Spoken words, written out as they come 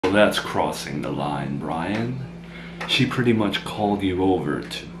Well, that's crossing the line, Brian. She pretty much called you over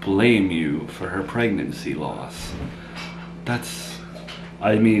to blame you for her pregnancy loss.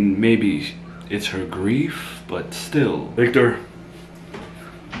 I mean, maybe it's her grief, but still. Victor,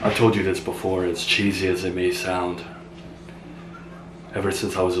 I've told you this before, as cheesy as it may sound. Ever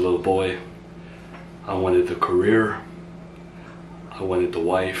since I was a little boy, I wanted the career, I wanted the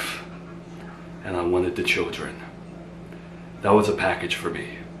wife, and I wanted the children. That was a package for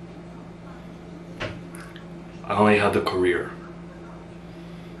me. I only had the career.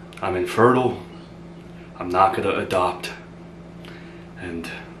 I'm infertile. I'm not gonna adopt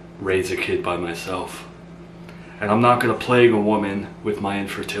and raise a kid by myself. And I'm not gonna plague a woman with my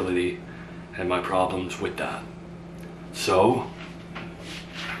infertility and my problems with that. So,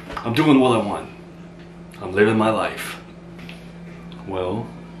 I'm doing what I want. I'm living my life. Well,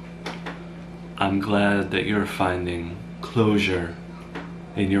 I'm glad that you're finding closure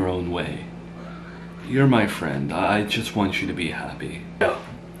in your own way. You're my friend. I just want you to be happy. Yeah.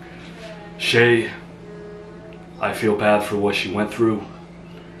 Shay, I feel bad for what she went through,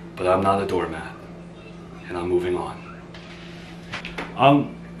 but I'm not a doormat, and I'm moving on.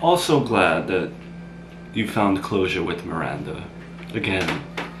 I'm also glad that you found closure with Miranda. Again,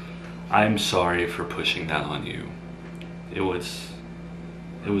 I'm sorry for pushing that on you. It was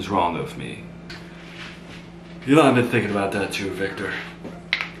wrong of me. You know, I've been thinking about that too, Victor.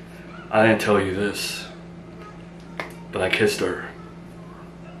 I didn't tell you this, but I kissed her.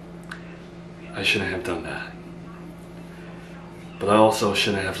 I shouldn't have done that. But I also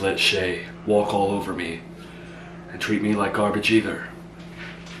shouldn't have let Shay walk all over me and treat me like garbage either.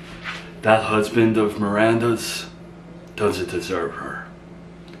 That husband of Miranda's doesn't deserve her.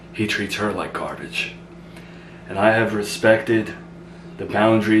 He treats her like garbage. And I have respected the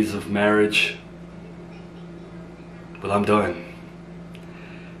boundaries of marriage, but I'm done.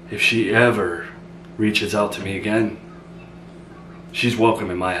 If she ever reaches out to me again, she's welcome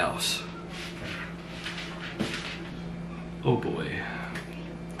in my house. Oh boy.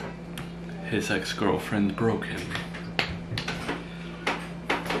 His ex-girlfriend broke him.